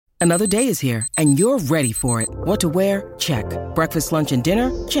Another day is here, and you're ready for it. What to wear? Check. Breakfast, lunch, and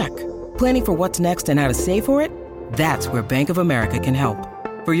dinner? Check. Planning for what's next and how to save for it? That's where Bank of America can help.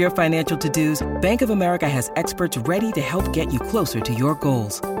 For your financial to-dos, Bank of America has experts ready to help get you closer to your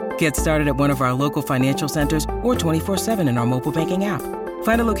goals. Get started at one of our local financial centers or 24/7 in our mobile banking app.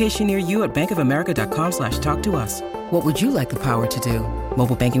 Find a location near you at bankofamerica.com/talktous. What would you like the power to do?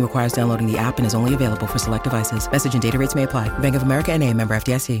 Mobile banking requires downloading the app and is only available for select devices. Message and data rates may apply. Bank of America N.A., member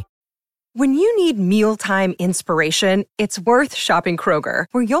FDIC. When you need mealtime inspiration, it's worth shopping Kroger,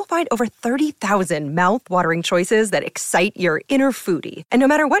 where you'll find over 30,000 mouth-watering choices that excite your inner foodie. And no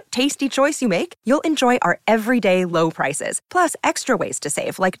matter what tasty choice you make, you'll enjoy our everyday low prices, plus extra ways to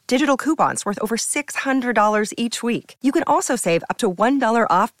save, like digital coupons worth over $600 each week. You can also save up to $1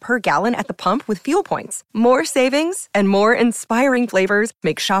 off per gallon at the pump with fuel points. More savings and more inspiring flavors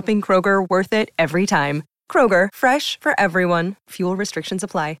make shopping Kroger worth it every time. Kroger, fresh for everyone. Fuel restrictions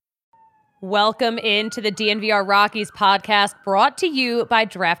apply. Welcome into the DNVR Rockies podcast, brought to you by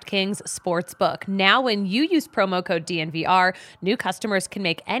DraftKings Sportsbook. Now, when you use promo code DNVR, new customers can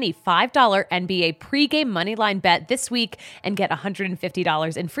make any $5 NBA pregame moneyline bet this week and get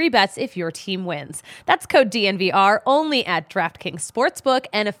 $150 in free bets if your team wins. That's code DNVR only at DraftKings Sportsbook,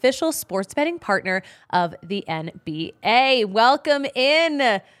 an official sports betting partner of the NBA. Welcome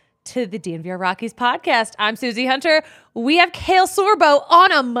in to the DNVR Rockies podcast. I'm Susie Hunter. We have Cale Sorbo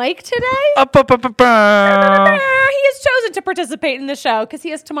on a mic today. He has chosen to participate in the show because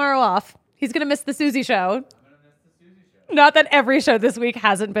he has tomorrow off. He's going to miss the Susie show. Not that every show this week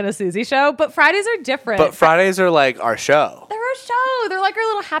hasn't been a Susie show, but Fridays are different. But Fridays are like our show. They're our show. They're like our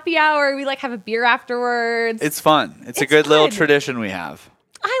little happy hour. We like have a beer afterwards. It's fun. It's a good little tradition we have.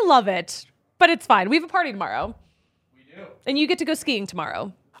 I love it, but it's fine. We have a party tomorrow. We do. And you get to go skiing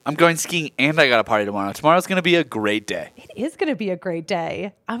tomorrow. I'm going skiing and I got a party tomorrow. Tomorrow's going to be a great day. It is going to be a great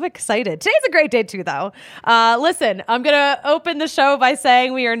day. I'm excited. Today's a great day too, though. Listen, I'm going to open the show by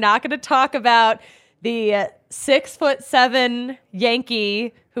saying we are not going to talk about the 6'7"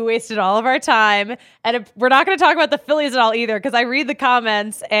 Yankee who wasted all of our time. And we're not going to talk about the Phillies at all either, because I read the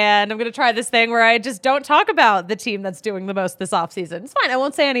comments and I'm going to try this thing where I just don't talk about the team that's doing the most this offseason. It's fine. I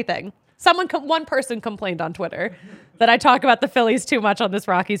won't say anything. One person complained on Twitter that I talk about the Phillies too much on this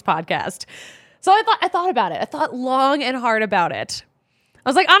Rockies podcast. So I thought about it. I thought long and hard about it. I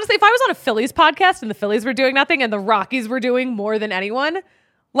was like, honestly, if I was on a Phillies podcast and the Phillies were doing nothing and the Rockies were doing more than anyone,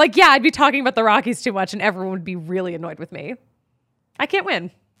 like, yeah, I'd be talking about the Rockies too much and everyone would be really annoyed with me. I can't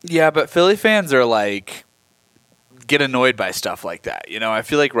win. Yeah, but Philly fans are like, get annoyed by stuff like that. You know, I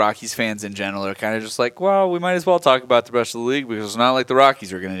feel like Rockies fans in general are kind of just like, well, we might as well talk about the rest of the league because it's not like the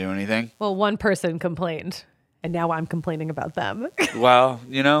Rockies are going to do anything. Well, one person complained, and now I'm complaining about them. Well,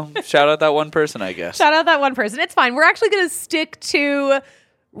 you know, shout out that one person, I guess. Shout out that one person. It's fine. We're actually going to stick to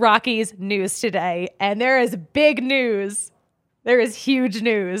Rockies news today, and there is big news. There is huge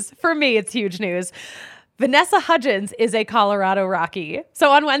news. For me, it's huge news. Vanessa Hudgens is a Colorado Rocky.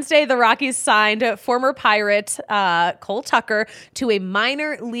 So on Wednesday, the Rockies signed former Pirate Cole Tucker to a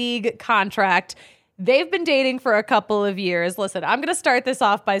minor league contract. They've been dating for a couple of years. Listen, I'm going to start this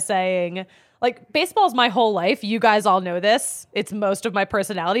off by saying, like, baseball's my whole life. You guys all know this. It's most of my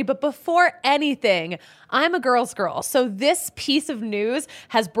personality. But before anything, I'm a girl's girl. So this piece of news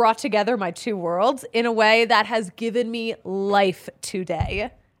has brought together my two worlds in a way that has given me life today.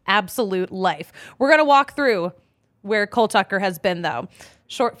 Absolute life. We're going to walk through where Cole Tucker has been, though.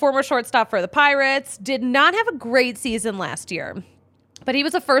 Former shortstop for the Pirates. Did not have a great season last year, but he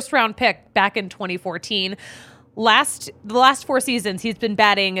was a first-round pick back in 2014. The last 4 seasons, he's been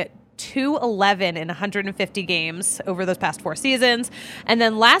batting .211 in 150 games over those past 4 seasons. And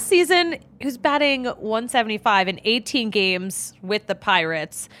then last season, he was batting .175 in 18 games with the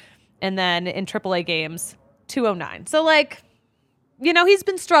Pirates. And then in AAA games, .209. So, like, you know, he's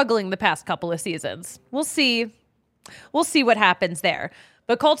been struggling the past couple of seasons. We'll see. We'll see what happens there.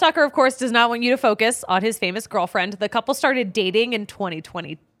 But Cole Tucker, of course, does not want you to focus on his famous girlfriend. The couple started dating in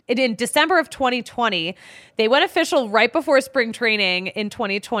 2020. In December of 2020, they went official right before spring training in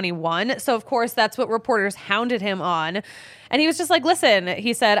 2021. So, of course, that's what reporters hounded him on. And he was just like, listen,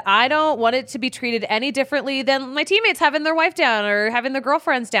 he said, I don't want it to be treated any differently than my teammates having their wife down or having their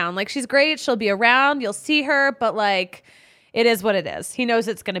girlfriends down. Like, she's great. She'll be around. You'll see her. But, like, it is what it is. He knows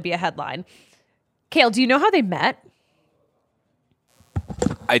it's going to be a headline. Cale, do you know how they met?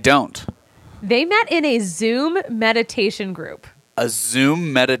 I don't. They met in a Zoom meditation group. A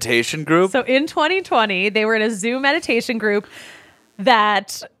Zoom meditation group? So in 2020, they were in a Zoom meditation group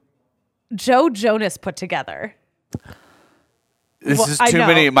that Joe Jonas put together. This is too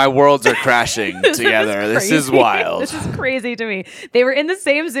many. My worlds are crashing together. This is wild. This is crazy to me. They were in the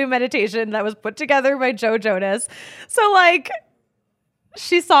same Zoom meditation that was put together by Joe Jonas. So like,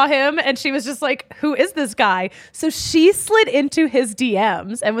 she saw him and she was just like, who is this guy? So she slid into his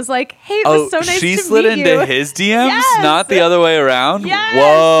DMs and was like, hey, it was so nice to meet you. She slid into his DMs, yes. Not the other way around? Yes.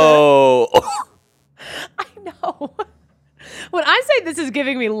 Whoa. I know. When I say this is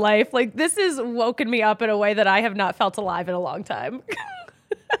giving me life, like this has woken me up in a way that I have not felt alive in a long time.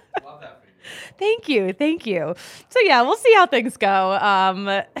 Love that for you. Thank you. So yeah, we'll see how things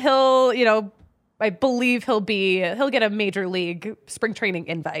go. He'll, I believe he'll get a major league spring training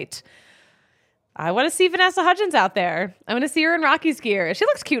invite. I want to see Vanessa Hudgens out there. I want to see her in Rockies gear. She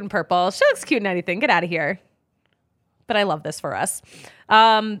looks cute in purple. She looks cute in anything. Get out of here. But I love this for us.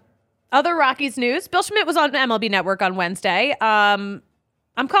 Other Rockies news. Bill Schmidt was on MLB Network on Wednesday. I'm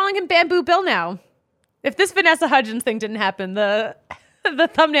calling him Bamboo Bill now. If this Vanessa Hudgens thing didn't happen, the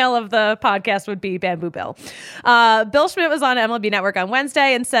thumbnail of the podcast would be Bamboo Bill. Bill Schmidt was on MLB Network on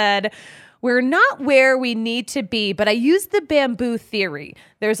Wednesday and said, we're not where we need to be, but I use the bamboo theory.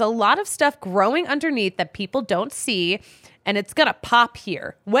 There's a lot of stuff growing underneath that people don't see, and it's going to pop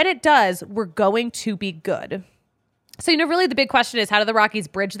here. When it does, we're going to be good. So, really the big question is, how do the Rockies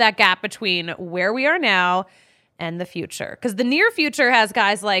bridge that gap between where we are now and the future? Because the near future has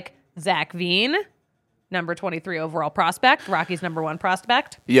guys like Zach Veen, number 23 overall prospect, Rockies' number 1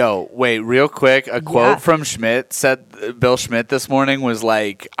 prospect. Yo, wait, real quick. A quote from Schmidt said, Bill Schmidt this morning was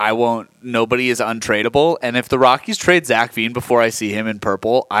like, nobody is untradeable. And if the Rockies trade Zach Veen before I see him in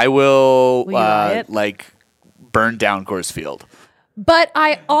purple, I will burn down Coors Field. But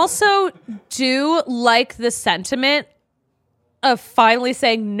I also do like the sentiment of finally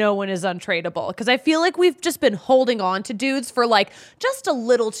saying no one is untradeable, because I feel like we've just been holding on to dudes for like just a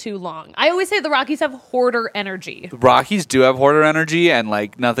little too long. I always say the Rockies have hoarder energy. The Rockies do have hoarder energy, and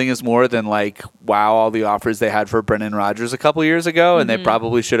like nothing is more than like, wow, all the offers they had for Brendan Rodgers a couple years ago, and they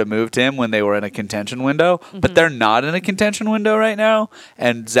probably should have moved him when they were in a contention window, but they're not in a contention window right now,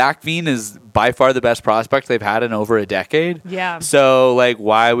 and Zach Veen is by far the best prospect they've had in over a decade. Yeah. So like,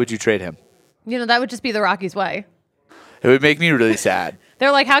 why would you trade him? That would just be the Rockies' way. It would make me really sad.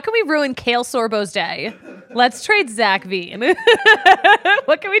 They're like, how can we ruin Kale Sorbo's day? Let's trade Zach Veen.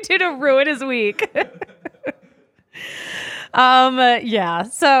 What can we do to ruin his week? Yeah.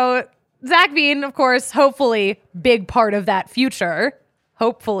 So Zach Veen, of course, hopefully big part of that future.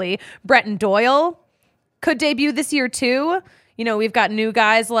 Hopefully. Brenton Doyle could debut this year too. We've got new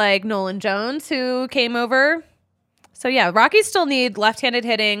guys like Nolan Jones who came over. So yeah, Rockies still need left-handed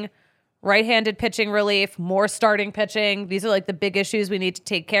hitting, right-handed pitching relief, more starting pitching. These are like the big issues we need to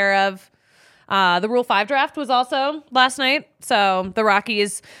take care of. The Rule 5 draft was also last night. So the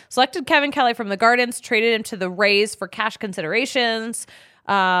Rockies selected Kevin Kelly from the Guardians, traded him to the Rays for cash considerations.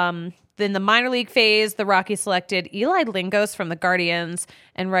 Then the minor league phase, the Rockies selected Eli Lingos from the Guardians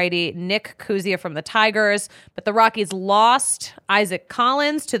and righty Nick Kuzia from the Tigers. But the Rockies lost Isaac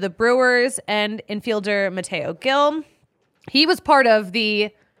Collins to the Brewers and infielder Mateo Gil. He was part of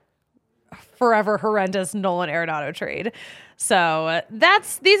the forever horrendous Nolan Arenado trade. So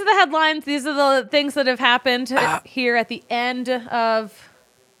these are the headlines. These are the things that have happened here at the end of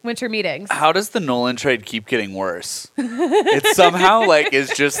winter meetings. How does the Nolan trade keep getting worse? It somehow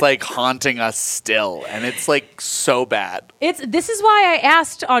is just haunting us still, and it's so bad. This is why I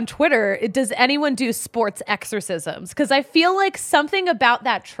asked on Twitter, does anyone do sports exorcisms? Because I feel like something about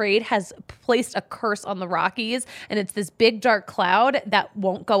that trade has placed a curse on the Rockies, and it's this big dark cloud that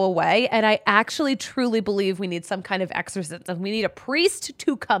won't go away. And I actually truly believe we need some kind of exorcism. We need a priest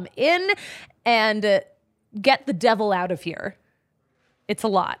to come in and get the devil out of here. It's a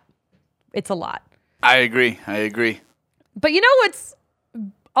lot. I agree. But what's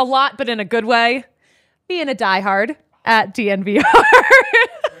a lot, but in a good way? Being a diehard at DNVR.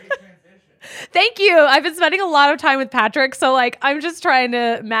 Thank you. I've been spending a lot of time with Patrick, so I'm just trying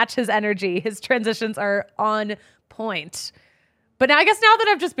to match his energy. His transitions are on point. But I guess now that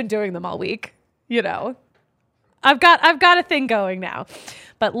I've just been doing them all week, I've got a thing going now.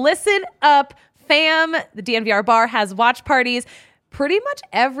 But listen up, fam. The DNVR bar has watch parties pretty much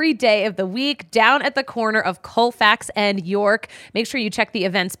every day of the week down at the corner of Colfax and York. Make sure you check the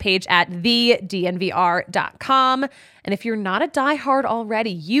events page at thednvr.com. And if you're not a diehard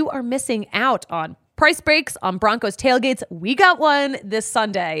already, you are missing out on price breaks on Broncos tailgates. We got one this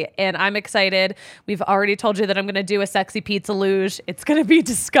Sunday, and I'm excited. We've already told you that I'm going to do a sexy pizza luge. It's going to be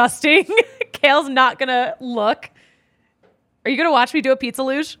disgusting. Kale's not going to look. Are you going to watch me do a pizza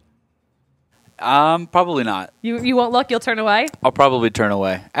luge? Probably not. You won't look. You'll turn away. I'll probably turn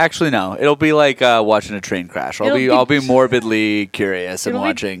away. Actually, no. It'll be like watching a train crash. I'll be morbidly curious and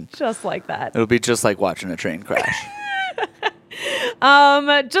watching. Just like that. It'll be just like watching a train crash.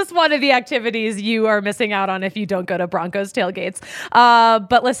 Just one of the activities you are missing out on if you don't go to Broncos tailgates.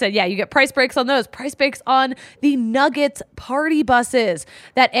 But listen, yeah, you get price breaks on those. Price breaks on the Nuggets party buses.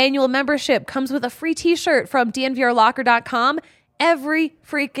 That annual membership comes with a free t-shirt from DNVRlocker.com. Every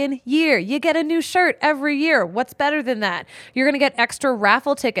freaking year. You get a new shirt every year. What's better than that? You're going to get extra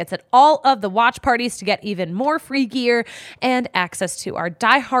raffle tickets at all of the watch parties to get even more free gear and access to our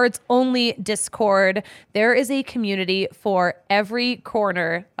diehards only Discord. There is a community for every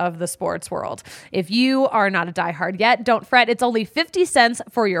corner of the sports world. If you are not a diehard yet, don't fret. It's only 50 cents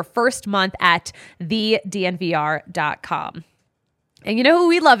for your first month at thednvr.com. And you know who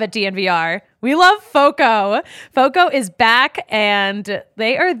we love at DNVR? We love FOCO. FOCO is back, and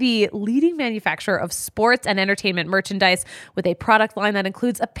they are the leading manufacturer of sports and entertainment merchandise with a product line that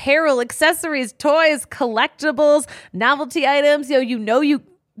includes apparel, accessories, toys, collectibles, novelty items.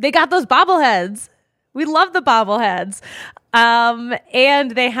 They got those bobbleheads. We love the bobbleheads.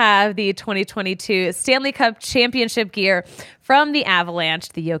 And they have the 2022 Stanley Cup Championship gear from the Avalanche,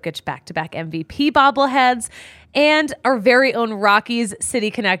 the Jokic back-to-back MVP bobbleheads, and our very own Rockies City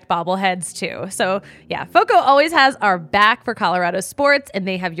Connect bobbleheads too. So yeah, FOCO always has our back for Colorado sports, and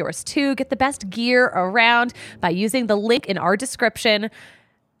they have yours too. Get the best gear around by using the link in our description.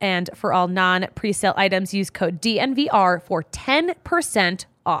 And for all non-presale items, use code DNVR for 10%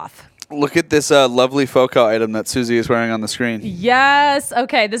 off. Look at this lovely FOCO item that Susie is wearing on the screen. Yes.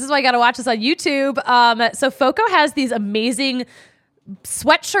 Okay. This is why I got to watch this on YouTube. So FOCO has these amazing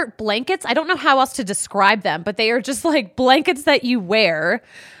sweatshirt blankets. I don't know how else to describe them, but they are just like blankets that you wear.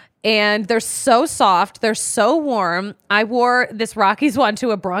 And they're so soft. They're so warm. I wore this Rockies one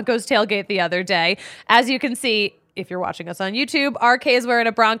to a Broncos tailgate the other day. As you can see, if you're watching us on YouTube, RK is wearing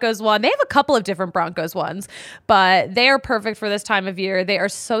a Broncos one. They have a couple of different Broncos ones, but they are perfect for this time of year. They are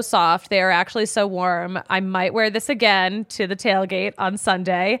so soft. They are actually so warm. I might wear this again to the tailgate on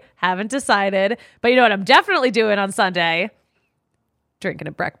Sunday. Haven't decided, but you know what I'm definitely doing on Sunday? Drinking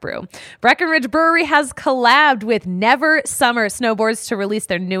a Breck Brew. Breckenridge Brewery has collabed with Never Summer Snowboards to release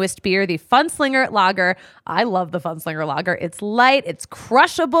their newest beer, the Funslinger Lager. I love the Funslinger Lager. It's light, it's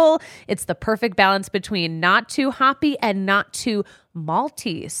crushable, it's the perfect balance between not too hoppy and not too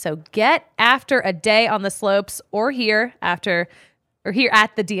malty. So get after a day on the slopes or here at the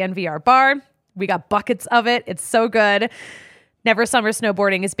DNVR bar. We got buckets of it. It's so good. Never Summer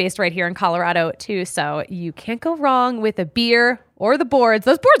Snowboarding is based right here in Colorado too, so you can't go wrong with a beer or the boards.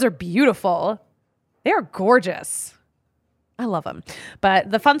 Those boards are beautiful. They are gorgeous. I love them. But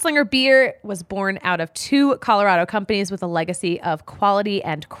the Funslinger beer was born out of two Colorado companies with a legacy of quality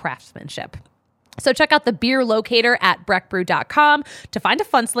and craftsmanship. So check out the beer locator at breckbrew.com to find a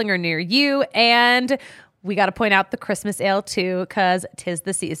Funslinger near you. And we got to point out the Christmas ale too, because 'tis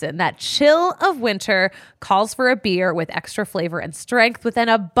the season. That chill of winter calls for a beer with extra flavor and strength, with an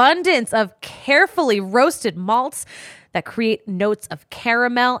abundance of carefully roasted malts that create notes of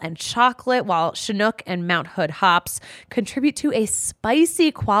caramel and chocolate, while Chinook and Mount Hood hops contribute to a spicy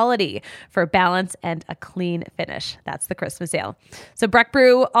quality for balance and a clean finish. That's the Christmas ale. So Breck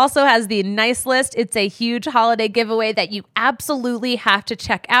Brew also has the Nice List. It's a huge holiday giveaway that you absolutely have to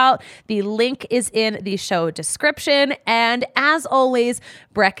check out. The link is in the show description. And as always,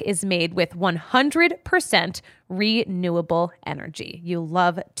 Breck is made with 100% renewable energy. You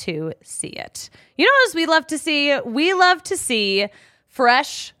love to see it. You know what else we love to see? We love to see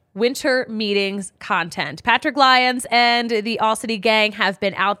fresh winter meetings content. Patrick Lyons and the All City Gang have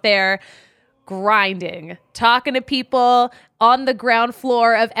been out there grinding, talking to people on the ground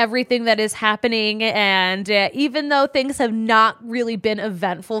floor of everything that is happening. And even though things have not really been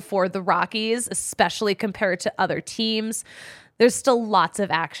eventful for the Rockies, especially compared to other teams, there's still lots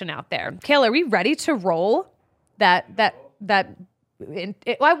of action out there. Kayla, are we ready to roll what am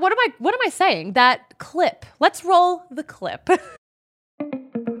I saying? That clip. Let's roll the clip.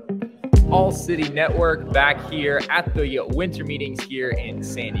 All City Network back here at the winter meetings here in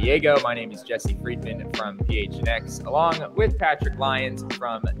San Diego. My name is Jesse Friedman from PHNX, along with Patrick Lyons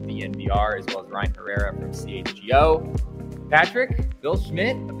from DNVR, as well as Ryan Herrera from CHGO. Patrick, Bill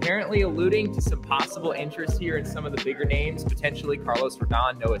Schmidt apparently alluding to some possible interest here in some of the bigger names, potentially Carlos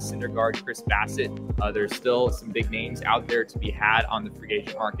Rodon, Noah Syndergaard, Chris Bassett. There's still some big names out there to be had on the free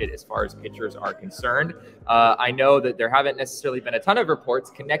agent market as far as pitchers are concerned. I know that there haven't necessarily been a ton of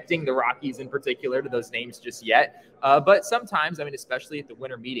reports connecting the Rockies in particular to those names just yet. But sometimes, I mean, especially at the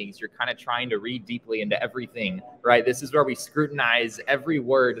winter meetings, you're kind of trying to read deeply into everything, right? This is where we scrutinize every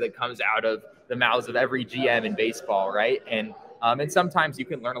word that comes out of the mouths of every GM in baseball, right? And sometimes you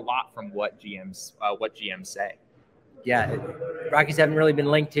can learn a lot from what GMs say. Yeah, Rockies haven't really been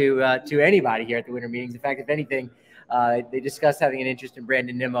linked to anybody here at the winter meetings. In fact, if anything, they discussed having an interest in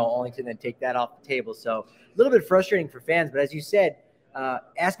Brandon Nimmo, only to then take that off the table. So a little bit frustrating for fans. But as you said,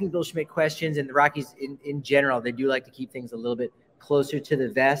 asking Bill Schmidt questions, and the Rockies in general, they do like to keep things a little bit closer to the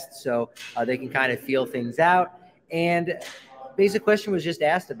vest so they can kind of feel things out. And basic question was just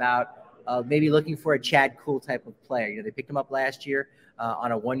asked about maybe looking for a Chad Kuhl type of player. You know, they picked him up last year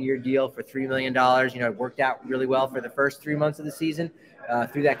on a one-year deal for $3 million. You know, it worked out really well for the first 3 months of the season.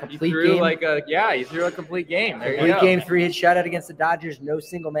 Through that complete game. He threw a complete game. Complete game, 3-hit shutout against the Dodgers. No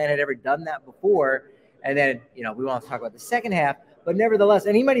single man had ever done that before. And then, you know, we won't talk about the second half, but nevertheless,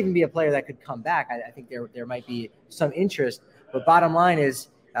 and he might even be a player that could come back. I think there might be some interest. But bottom line is,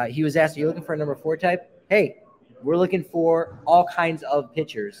 he was asked, are you looking for a number 4 type? Hey, we're looking for all kinds of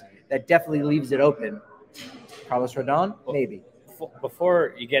pitchers. That definitely leaves it open. Carlos Rodon, maybe.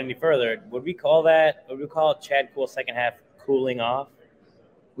 Before you get any further, would we call Chad Kuhl second half cooling off?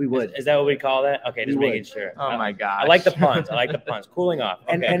 We would. Is that what we call that? Okay, just making sure. Oh my gosh. I like the puns. Cooling off.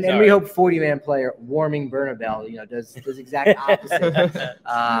 Okay, and we hope 40-man player warming Bernabel, you know, does exact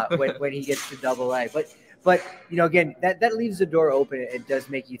opposite when he gets to Double-A. But you know, again, that leaves the door open. It does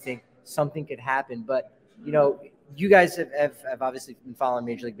make you think something could happen. But you know, you guys have obviously been following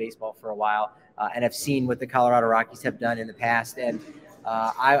Major League Baseball for a while and have seen what the Colorado Rockies have done in the past. And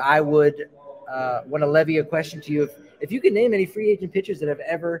I would want to levy a question to you. If you could name any free agent pitchers that have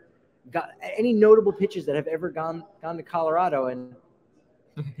ever got any notable pitchers that have ever gone to Colorado, and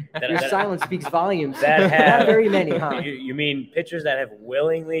your silence speaks volumes. That have, not very many, huh? You mean pitchers that have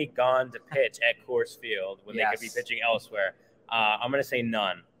willingly gone to pitch at Coors Field when they could be pitching elsewhere? I'm going to say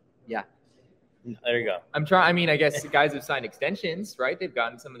none. Yeah. There you go. I guess guys have signed extensions, right? They've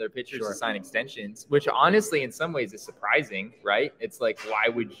gotten some of their pitchers to sign extensions, which honestly, in some ways, is surprising, right? It's like, why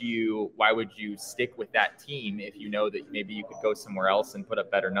would you stick with that team if you know that maybe you could go somewhere else and put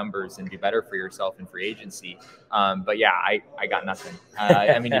up better numbers and do better for yourself in free agency? But yeah, I got nothing.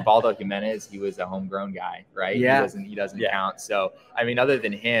 Ubaldo Jimenez, he was a homegrown guy, right? Yeah. He doesn't count. So, I mean, other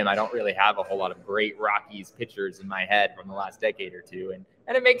than him, I don't really have a whole lot of great Rockies pitchers in my head from the last decade or two.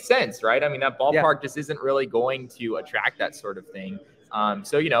 And it makes sense, right? I mean, that ballpark just isn't really going to attract that sort of thing.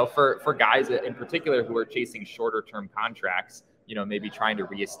 So, you know, for guys in particular who are chasing shorter term contracts, you know, maybe trying to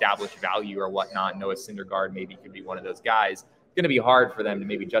reestablish value or whatnot, Noah Syndergaard maybe could be one of those guys. It's going to be hard for them to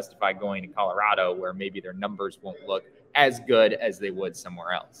maybe justify going to Colorado where maybe their numbers won't look as good as they would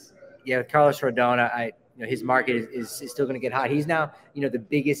somewhere else. Yeah, with Carlos Rodon, his market is still going to get hot. He's now, you know, the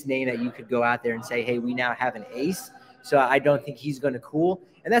biggest name that you could go out there and say, hey, we now have an ace. So I don't think he's going to cool.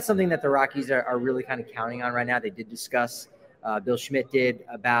 And that's something that the Rockies are really kind of counting on right now. They did discuss, Bill Schmidt did,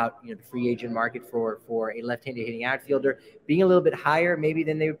 about, you know, the free agent market for a left-handed hitting outfielder being a little bit higher maybe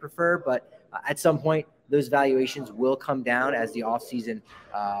than they would prefer. But at some point, those valuations will come down as the offseason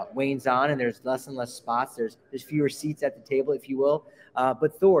wanes on and there's less and less spots. There's fewer seats at the table, if you will.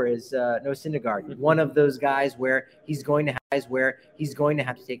 But Thor is Noah Syndergaard, one of those guys where he's going to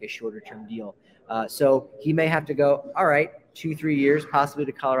have to take a shorter-term deal. So he may have to go, all right, 2-3 years, possibly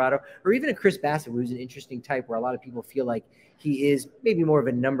to Colorado, or even a Chris Bassett, who's an interesting type where a lot of people feel like he is maybe more of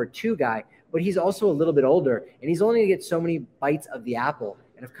a number 2 guy, but he's also a little bit older, and he's only going to get so many bites of the apple.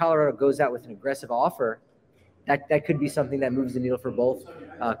 And if Colorado goes out with an aggressive offer, that could be something that moves the needle for both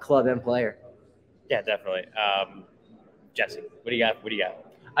club and player. Yeah, definitely. Jesse, what do you got?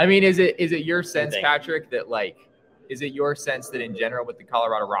 I mean, is it your sense, Patrick, that is it your sense that in general with the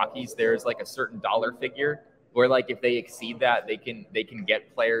Colorado Rockies, there's like a certain dollar figure where like if they exceed that, they can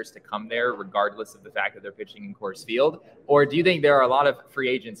get players to come there regardless of the fact that they're pitching in Coors Field? Or do you think there are a lot of free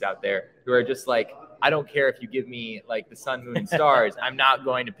agents out there who are just like, I don't care if you give me like the sun, moon, and stars, I'm not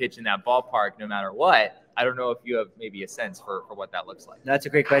going to pitch in that ballpark no matter what? I don't know if you have maybe a sense for what that looks like. That's a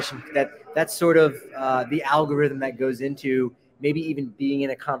great question. That's sort of the algorithm that goes into maybe even being in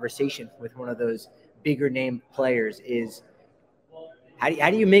a conversation with one of those bigger name players is how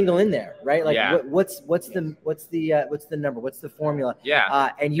do you mingle in there, right? Like Yeah. what's the number? What's the formula?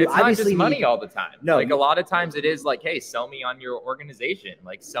 Yeah. And you It's not obviously just money need, all the time. No, Like a lot of times it is like, hey, sell me on your organization.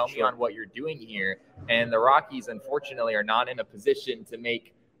 Like sell me Sure. on what you're doing here. And the Rockies, unfortunately, are not in a position to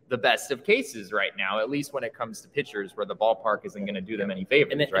make the best of cases right now, at least when it comes to pitchers where the ballpark isn't going to do them any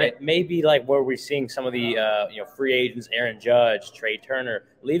favors, And right? it may be like where we're seeing some of the free agents, Aaron Judge, Trey Turner,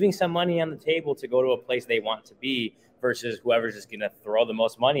 leaving some money on the table to go to a place they want to be versus whoever's just going to throw the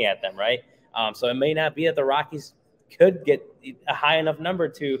most money at them, right? So it may not be that the Rockies could get a high enough number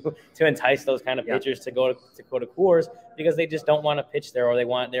to entice those kind of pitchers to go to Coors because they just don't want to pitch there, or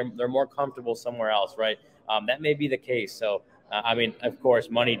they're more comfortable somewhere else, right? That may be the case. So. I mean, of course,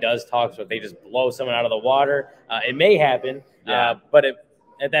 money does talk. So if they just blow someone out of the water, it may happen. But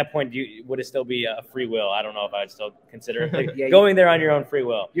at that point, would it still be a free will? I don't know if I'd still consider it going there on your own free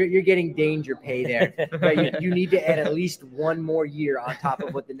will. You're getting danger pay there. Right? You need to add at least one more year on top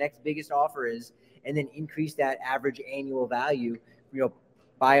of what the next biggest offer is, and then increase that average annual value,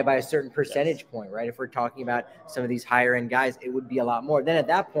 by a certain percentage point, right? If we're talking about some of these higher end guys, it would be a lot more. Then at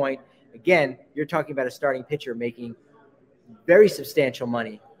that point, again, you're talking about a starting pitcher making very substantial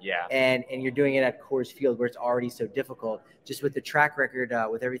money. Yeah. And you're doing it at Coors Field where it's already so difficult. Just with the track record,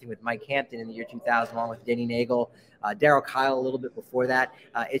 with everything with Mike Hampton in the year 2000, along with Denny Nagel, Darryl Kyle a little bit before that.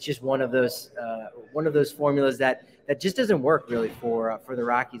 It's just one of those formulas that just doesn't work really for the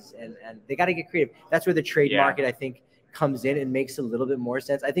Rockies, and they got to get creative. That's where the trade market, I think, comes in and makes a little bit more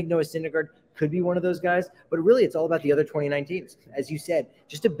sense. I think Noah Syndergaard could be one of those guys, but really it's all about the other 29 teams. As you said,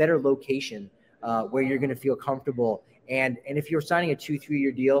 just a better location where you're going to feel comfortable. And if you're signing a 2-3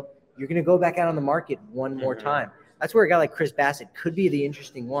 year deal, you're going to go back out on the market one more time. That's where a guy like Chris Bassett could be the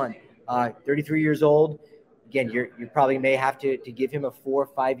interesting one. 33 years old. Again, you probably may have to give him a 4 or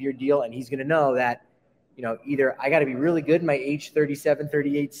 5 year deal, and he's going to know that, either I got to be really good in my age 37,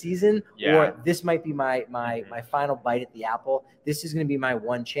 38 season, or this might be my final bite at the apple. This is going to be my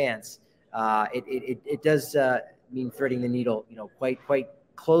one chance. It does mean threading the needle, quite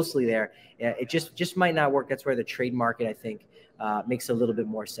closely there. It just might not work. That's where the trade market, I think, makes a little bit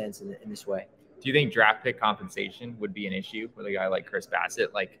more sense in this way. Do you think draft pick compensation would be an issue with a guy like Chris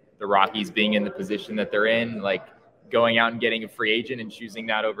Bassett? Like the Rockies being in the position that they're in, like going out and getting a free agent and choosing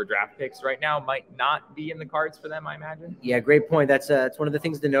that over draft picks right now might not be in the cards for them, I imagine. Yeah, great point. That's one of the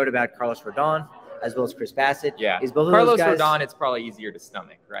things to note about Carlos Rodon as well as Chris Bassett. Yeah, is both of Carlos those guys, Rodon, it's probably easier to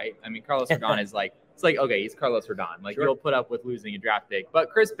stomach, right? I mean, Carlos Rodon is like, it's like, okay, he's Carlos Rodon. Like, you'll put up with losing a draft pick.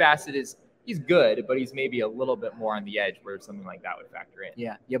 But Chris Bassett he's good, but he's maybe a little bit more on the edge where something like that would factor in.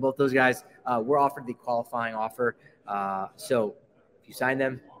 Yeah, both those guys were offered the qualifying offer. So if you sign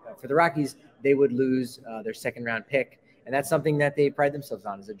them for the Rockies, they would lose their second round pick. And that's something that they pride themselves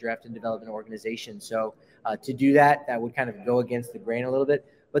on as a draft and development organization. So to do that would kind of go against the grain a little bit.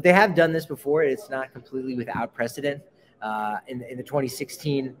 But they have done this before. It's not completely without precedent. In the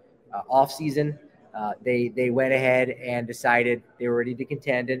 2016 offseason, they went ahead and decided they were ready to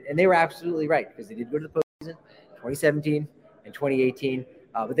contend. And they were absolutely right, because they did go to the postseason 2017 and 2018.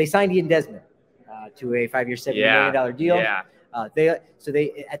 But they signed Ian Desmond to a 5-year, $70 million deal. Yeah.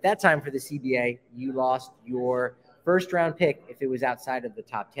 They at that time for the CBA, you lost your first round pick if it was outside of the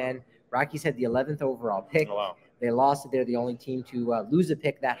top 10. Rockies had the 11th overall pick. Oh, wow. They lost it. They're the only team to lose a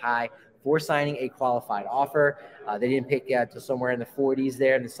pick that high for signing a qualified offer. They didn't pick to somewhere in the 40s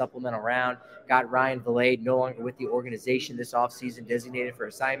there in the supplemental round. Got Ryan Vilade, no longer with the organization this offseason, designated for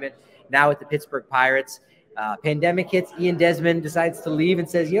assignment. Now with the Pittsburgh Pirates. Pandemic hits. Ian Desmond decides to leave and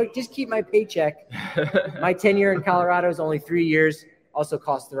says, just keep my paycheck. My tenure in Colorado is only 3 years. Also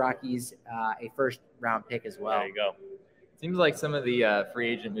cost the Rockies a first-round pick as well. There you go. Seems like some of the free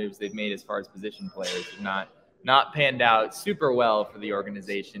agent moves they've made as far as position players have not panned out super well for the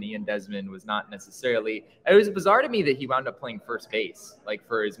organization. Ian Desmond was not necessarily – it was bizarre to me that he wound up playing first base, like,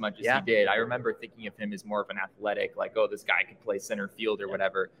 for as much as he did. I remember thinking of him as more of an athletic, like, oh, this guy could play center field or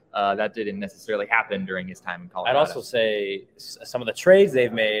whatever. That didn't necessarily happen during his time in Colorado. I'd also say some of the trades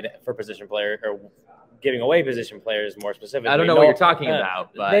they've made for position player or giving away position players more specifically. I don't know what you're talking about,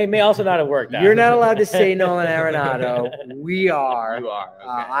 but they may also not have worked out. You're not allowed to say Nolan Arenado. We are. You are. Okay.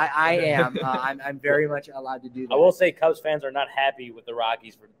 I am. I'm very much allowed to do that. I will say Cubs fans are not happy with the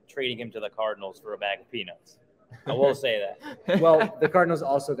Rockies for trading him to the Cardinals for a bag of peanuts. I will say that. Well, the Cardinals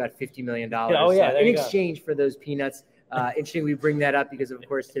also got $50 million in exchange for those peanuts. Interesting we bring that up because, of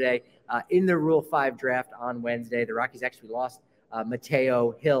course, today in the Rule 5 draft on Wednesday, the Rockies actually lost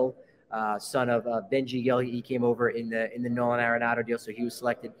Mateo Hill, son of Benji Gill. He came over in the Nolan Arenado deal, so he was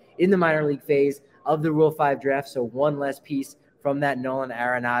selected in the minor league phase of the Rule 5 draft. So one less piece from that Nolan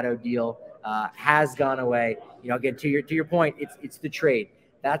Arenado deal has gone away. Again, to your point, it's the trade.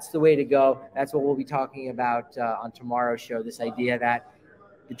 That's the way to go. That's what we'll be talking about on tomorrow's show. This idea that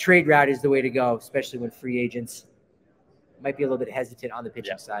the trade route is the way to go, especially when free agents might be a little bit hesitant on the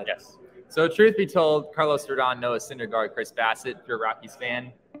pitching side. Yes. So truth be told, Carlos Rodon, Noah Syndergaard, Chris Bassett, if you're a Rockies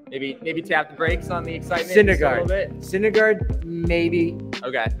fan, maybe tap the brakes on the excitement Syndergaard. a little bit. Syndergaard, maybe.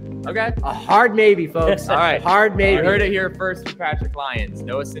 Okay. A hard maybe, folks. All right. Hard maybe. You heard it here first from Patrick Lyons.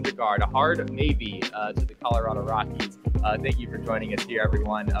 Noah Syndergaard, a hard maybe to the Colorado Rockies. Thank you for joining us here,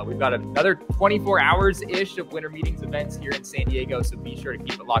 everyone. We've got another 24 hours-ish of winter meetings events here in San Diego, so be sure to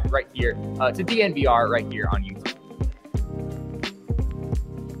keep it locked right here to DNVR right here on YouTube.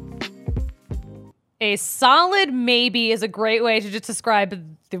 A solid maybe is a great way to just describe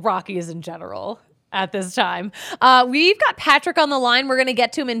the Rockies in general at this time. We've got Patrick on the line. We're going to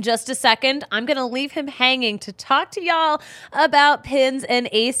get to him in just a second. I'm going to leave him hanging to talk to y'all about Pins and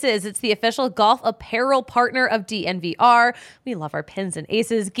Aces. It's the official golf apparel partner of DNVR. We love our Pins and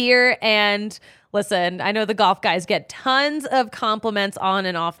Aces gear. And listen, I know the golf guys get tons of compliments on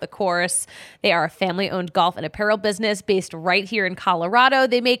and off the course. They are a family-owned golf and apparel business based right here in Colorado.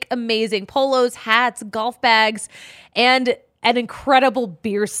 They make amazing polos, hats, golf bags, and an incredible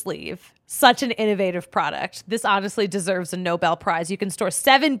beer sleeve. Such an innovative product. This honestly deserves a Nobel Prize. You can store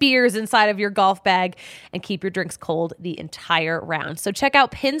 7 beers inside of your golf bag and keep your drinks cold the entire round. So check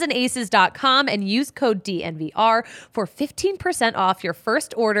out pinsandaces.com and use code DNVR for 15% off your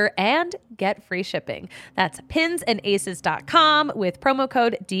first order and get free shipping. That's pinsandaces.com with promo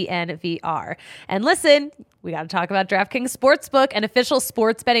code DNVR. And listen, we got to talk about DraftKings Sportsbook, an official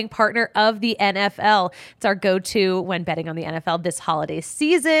sports betting partner of the NFL. It's our go-to when betting on the NFL this holiday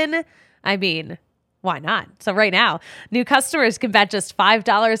season. I mean, why not? So right now, new customers can bet just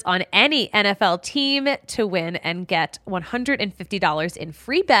 $5 on any NFL team to win and get $150 in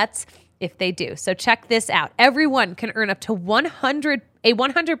free bets if they do. So check this out. Everyone can earn up to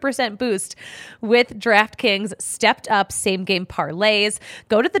 100% boost with DraftKings stepped up same game parlays.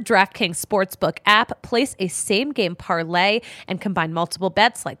 Go to the DraftKings Sportsbook app, place a same game parlay, and combine multiple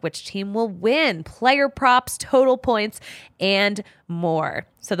bets like which team will win, player props, total points, and more.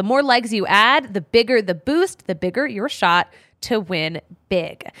 So the more legs you add, the bigger the boost, the bigger your shot to win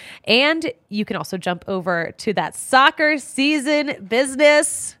big. And you can also jump over to that soccer season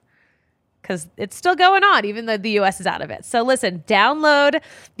business, because it's still going on, even though the U.S. is out of it. So listen, download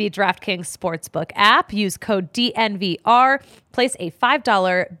the DraftKings Sportsbook app, use code DNVR, place a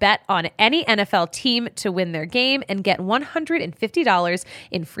 $5 bet on any NFL team to win their game, and get $150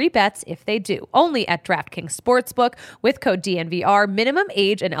 in free bets if they do. Only at DraftKings Sportsbook with code DNVR. Minimum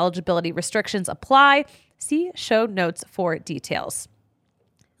age and eligibility restrictions apply. See show notes for details.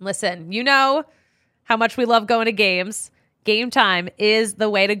 Listen, you know how much we love going to games. Game Time is the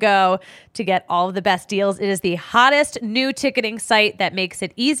way to go to get all of the best deals. It is the hottest new ticketing site that makes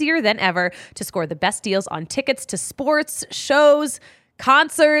it easier than ever to score the best deals on tickets to sports, shows,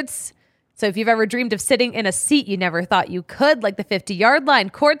 concerts. So if you've ever dreamed of sitting in a seat you never thought you could, like the 50-yard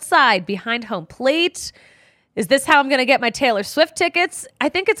line, courtside, behind home plate, is this how I'm going to get my Taylor Swift tickets? I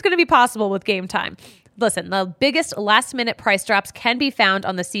think it's going to be possible with Game Time. Listen, the biggest last-minute price drops can be found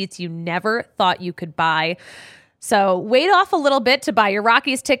on the seats you never thought you could buy. So wait off a little bit to buy your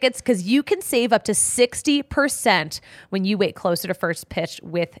Rockies tickets, because you can save up to 60% when you wait closer to first pitch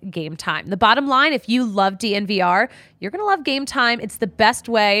with Game Time. The bottom line, if you love DNVR, you're going to love Game Time. It's the best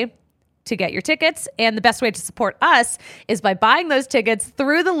way to get your tickets, and the best way to support us is by buying those tickets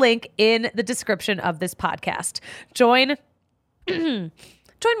through the link in the description of this podcast. Join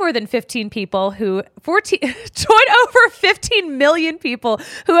more than 15 people join over 15 million people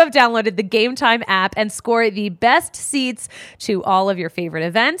who have downloaded the Game Time app and score the best seats to all of your favorite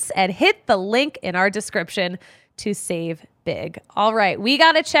events, and hit the link in our description to save big. All right, we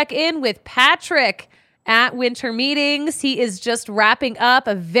got to check in with Patrick at Winter Meetings. He is just wrapping up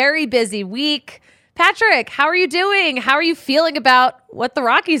a very busy week. Patrick, how are you doing? How are you feeling about what the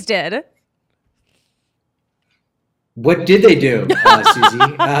Rockies did? What did they do, Susie?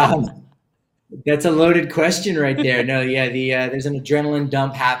 That's a loaded question right there. No, yeah, there's an adrenaline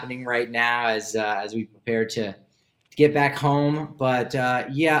dump happening right now as we prepare to get back home. But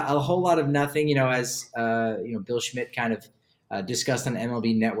yeah, a whole lot of nothing. As Bill Schmidt kind of discussed on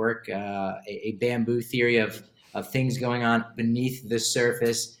MLB Network, a bamboo theory of things going on beneath the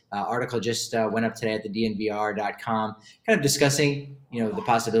surface. Article just went up today at the DNVR.com, kind of discussing the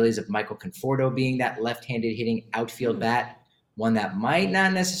possibilities of Michael Conforto being that left-handed hitting outfield bat, one that might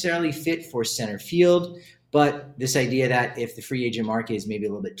not necessarily fit for center field, but this idea that if the free agent market is maybe a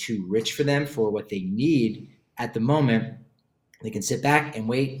little bit too rich for them for what they need at the moment, They can sit back and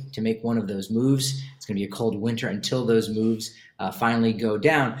wait to make one of those moves. It's going to be a cold winter until those moves finally go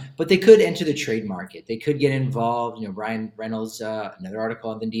down. But they could enter the trade market. They could get involved. Brian Reynolds, another article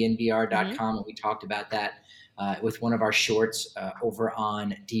on the DNVR.com, and we talked about that with one of our shorts over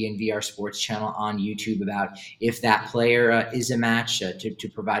on DNVR Sports Channel on YouTube about if that player is a match to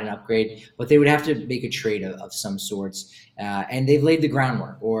provide an upgrade. But they would have to make a trade of some sorts. And they've laid the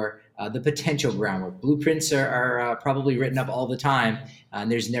groundwork, or the potential groundwork. Blueprints are probably written up all the time. And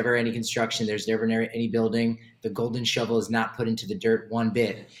there's never any construction. There's never any building. The golden shovel is not put into the dirt one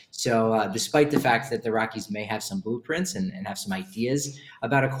bit. So despite the fact that the Rockies may have some blueprints and have some ideas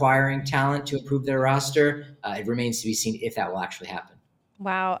about acquiring talent to improve their roster, it remains to be seen if that will actually happen.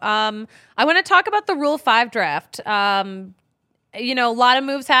 Wow. I want to talk about the Rule 5 draft. A lot of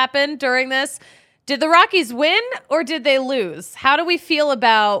moves happened during this. Did the Rockies win or did they lose? How do we feel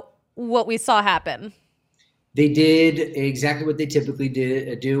about what we saw happen? They did exactly what they typically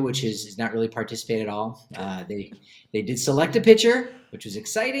do, which is not really participate at all. They did select a pitcher, which was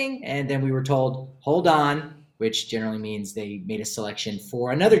exciting, and then we were told, hold on, which generally means they made a selection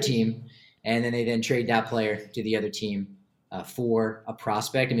for another team, and then they trade that player to the other team for a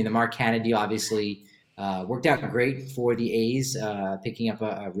prospect. I mean, the Mark Canha deal obviously worked out great for the A's, picking up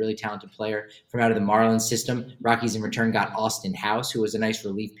a really talented player from out of the Marlins system. Rockies in return got Austin House, who was a nice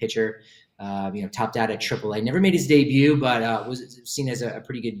relief pitcher. Topped out at AAA. Never made his debut, but was seen as a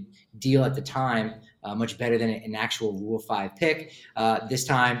pretty good deal at the time, much better than an actual Rule 5 pick. This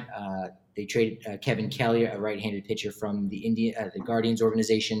time, they traded Kevin Kelly, a right-handed pitcher from the Guardians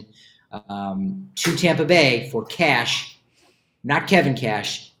organization, to Tampa Bay for cash, not Kevin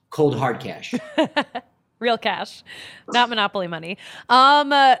Cash, cold hard cash. Real cash, not Monopoly money. Where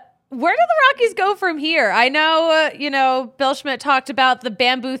do the Rockies go from here? I know, Bill Schmidt talked about the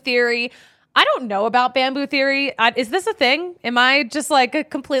bamboo theory. I don't know about bamboo theory. Is this a thing? Am I just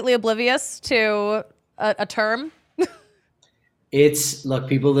completely oblivious to a term? Look,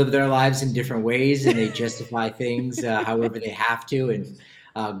 people live their lives in different ways and they justify things however they have to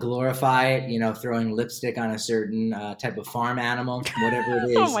and glorify it, throwing lipstick on a certain type of farm animal, whatever it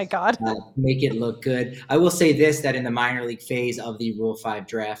is. Oh my God. Make it look good. I will say this, that in the minor league phase of the Rule 5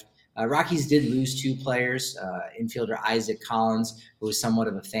 draft, Rockies did lose two players. Infielder Isaac Collins, who was somewhat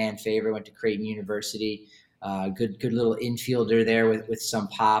of a fan favorite, went to Creighton University. Good little infielder there with some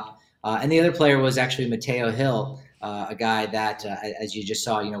pop. And the other player was actually Mateo Hill, a guy that, as you just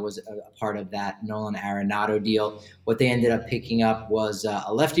saw, was a part of that Nolan Arenado deal. What they ended up picking up was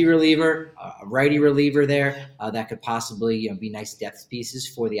a lefty reliever, a righty reliever there that could possibly be nice depth pieces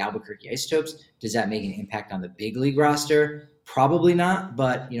for the Albuquerque Isotopes. Does that make an impact on the big league roster? Probably not,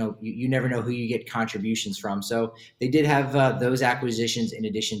 but you never know who you get contributions from. So they did have those acquisitions in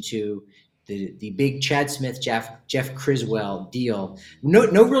addition to the big Chad Smith, Jeff Criswell deal.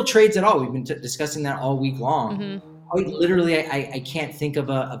 No real trades at all. We've been discussing that all week long. Mm-hmm. I can't think of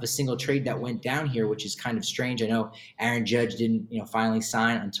a single trade that went down here, which is kind of strange. I know Aaron Judge didn't finally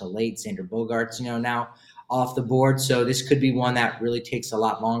sign until late. Xander Bogaerts now off the board. So this could be one that really takes a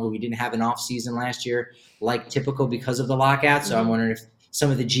lot longer. We didn't have an off season last year like typical because of the lockout. So I'm wondering if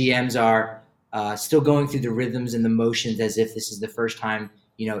some of the GMs are still going through the rhythms and the motions as if this is the first time,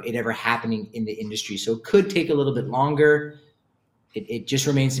 it ever happening in the industry. So it could take a little bit longer. It just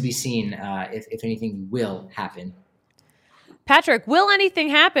remains to be seen if anything will happen. Patrick, will anything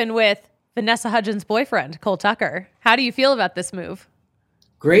happen with Vanessa Hudgens' boyfriend, Cole Tucker? How do you feel about this move?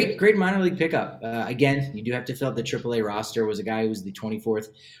 Great minor league pickup. Again, you do have to fill out the AAA roster. Was a guy who was the 24th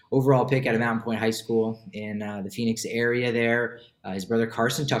overall pick out of Mountain Point High School in the Phoenix area there. His brother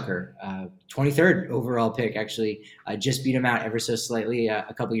Carson Tucker, 23rd overall pick, actually just beat him out ever so slightly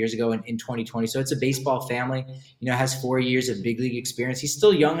a couple years ago in 2020. So it's a baseball family, has 4 years of big league experience. He's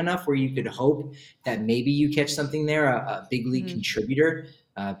still young enough where you could hope that maybe you catch something there, a big league contributor.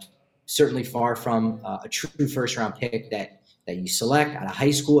 Certainly far from a true first round pick that you select out of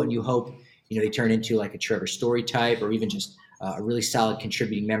high school and you hope, they turn into like a Trevor Story type or even just a really solid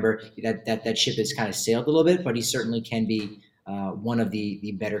contributing member. That ship has kind of sailed a little bit, but he certainly can be one of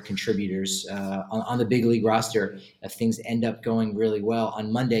the better contributors on the big league roster. If things end up going really well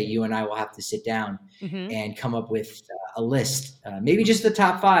on Monday, you and I will have to sit down and come up with a list, maybe just the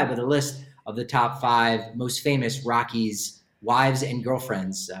top 5, but a list of the top 5 most famous Rockies wives and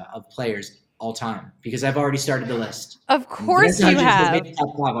girlfriends of players all time, because I've already started the list. Of course you have. Made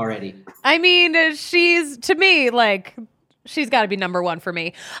top 5 already. I mean, she's, to me, she's got to be number 1 for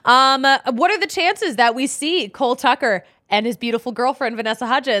me. What are the chances that we see Cole Tucker and his beautiful girlfriend, Vanessa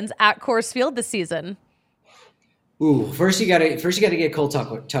Hudgens, at Coors Field this season? Ooh, first you gotta get Cole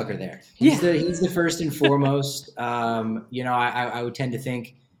Tucker there. He's the first and foremost. I would tend to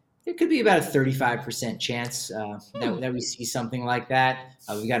think there could be about a 35% chance that we see something like that.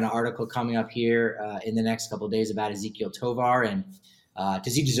 We've got an article coming up here in the next couple of days about Ezequiel Tovar, and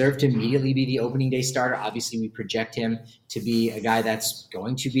does he deserve to immediately be the opening day starter? Obviously, we project him to be a guy that's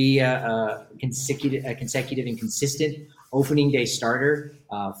going to be a consecutive and consistent opening day starter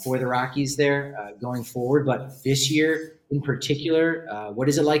for the Rockies there going forward. But this year in particular, what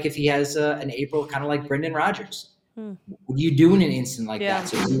is it like if he has an April kind of like Brendan Rodgers? What do you do in an instant like that?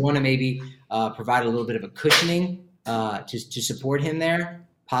 So you want to maybe provide a little bit of a cushioning to support him there.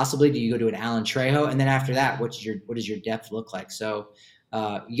 Possibly, do you go to an Alan Trejo? And then after that, what does your depth look like? So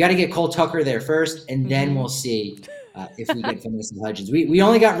you got to get Cole Tucker there first, and then we'll see if we get Vanessa Hudgens. We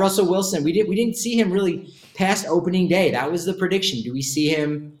only got Russell Wilson. We didn't see him really past opening day. That was the prediction. Do we see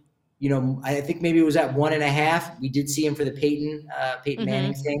him? I think maybe it was at 1.5. We did see him for the Peyton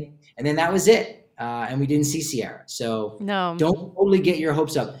Manning thing, and then that was it. And we didn't see Sierra. So don't totally get your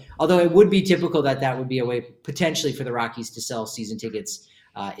hopes up. Although it would be typical that would be a way potentially for the Rockies to sell season tickets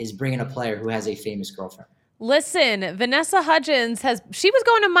is bringing a player who has a famous girlfriend. Listen, Vanessa Hudgens she was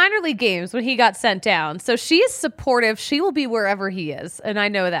going to minor league games when he got sent down. So she is supportive. She will be wherever he is. And I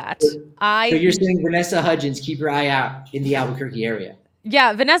know that. So you're saying Vanessa Hudgens, keep your eye out in the Albuquerque area.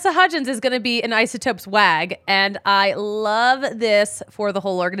 Yeah, Vanessa Hudgens is going to be an Isotopes WAG, and I love this for the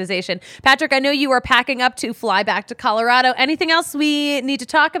whole organization. Patrick, I know you are packing up to fly back to Colorado. Anything else we need to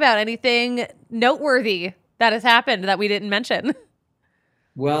talk about? Anything noteworthy that has happened that we didn't mention?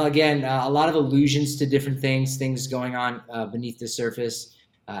 Well, again, a lot of allusions to different things going on beneath the surface,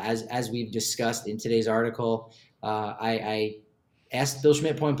 as we've discussed in today's article. I asked Bill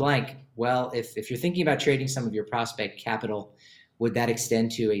Schmidt point blank, well, if you're thinking about trading some of your prospect capital, would that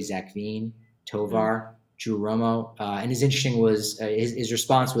extend to a Zach Veen, Tovar, Drew Romo? And his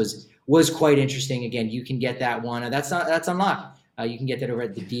response was quite interesting. Again, you can get that one. That's unlocked. You can get that over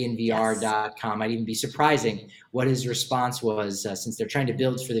at the DNVR.com. Might even be surprising what his response was since they're trying to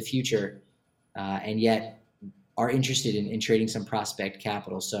build for the future and yet are interested in trading some prospect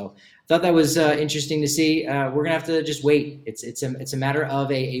capital. So I thought that was interesting to see. We're going to have to just wait. It's a matter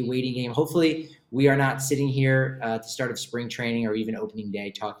of a waiting game. Hopefully we are not sitting here at the start of spring training or even opening day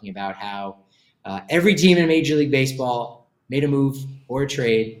talking about how every team in Major League Baseball made a move or a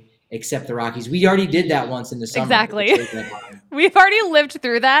trade except the Rockies. We already did that once in the summer. Exactly. We've already lived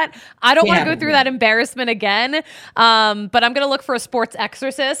through that. I don't want to go through that embarrassment again, but I'm going to look for a sports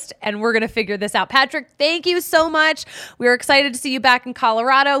exorcist, and we're going to figure this out. Patrick, thank you so much. We're excited to see you back in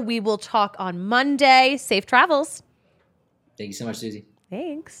Colorado. We will talk on Monday. Safe travels. Thank you so much, Susie.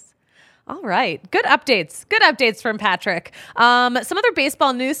 Thanks. All right. Good updates from Patrick. Some other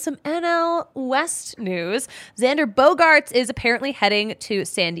baseball news, some NL West news. Xander Bogaerts is apparently heading to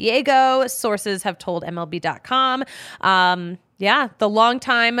San Diego. Sources have told MLB.com. The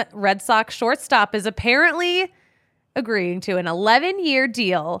longtime Red Sox shortstop is apparently agreeing to an 11-year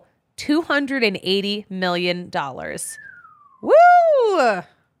deal, $280 million. Woo!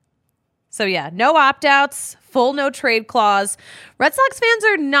 So no opt-outs, full no trade clause. Red Sox fans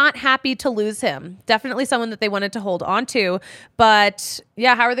are not happy to lose him. Definitely someone that they wanted to hold on to. But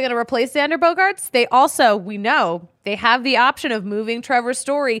how are they going to replace Xander Bogaerts? They also, we know, they have the option of moving Trevor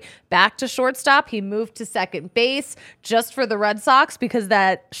Story back to shortstop. He moved to second base just for the Red Sox because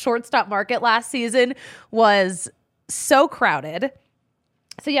that shortstop market last season was so crowded.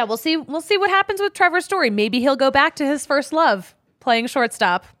 So we'll see what happens with Trevor Story. Maybe he'll go back to his first love, playing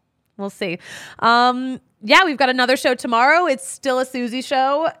shortstop. We'll see. We've got another show tomorrow. It's still a Susie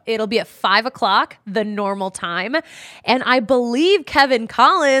show. It'll be at 5:00, the normal time. And I believe Kevin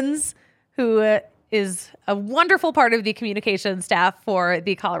Collins, who is a wonderful part of the communication staff for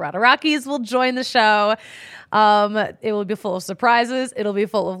the Colorado Rockies, will join the show. It will be full of surprises. It'll be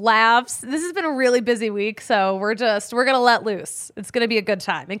full of laughs. This has been a really busy week, so we're going to let loose. It's going to be a good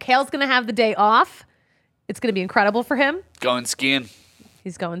time. And Kale's going to have the day off. It's going to be incredible for him. Going skiing.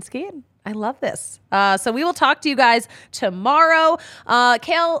 He's going skiing. I love this. So we will talk to you guys tomorrow.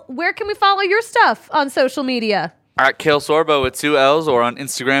 Kale, where can we follow your stuff on social media? At Kale Sorbo with 2 L's or on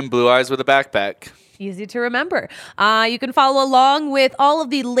Instagram, Blue Eyes with a Backpack. Easy to remember. You can follow along with all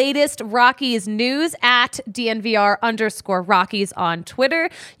of the latest Rockies news at DNVR_Rockies on Twitter.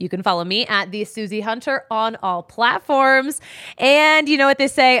 You can follow me at the Susie Hunter on all platforms. And you know what they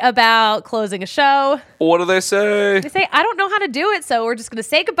say about closing a show? What do they say? They say, I don't know how to do it, so we're just going to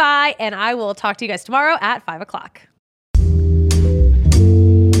say goodbye, and I will talk to you guys tomorrow at 5:00.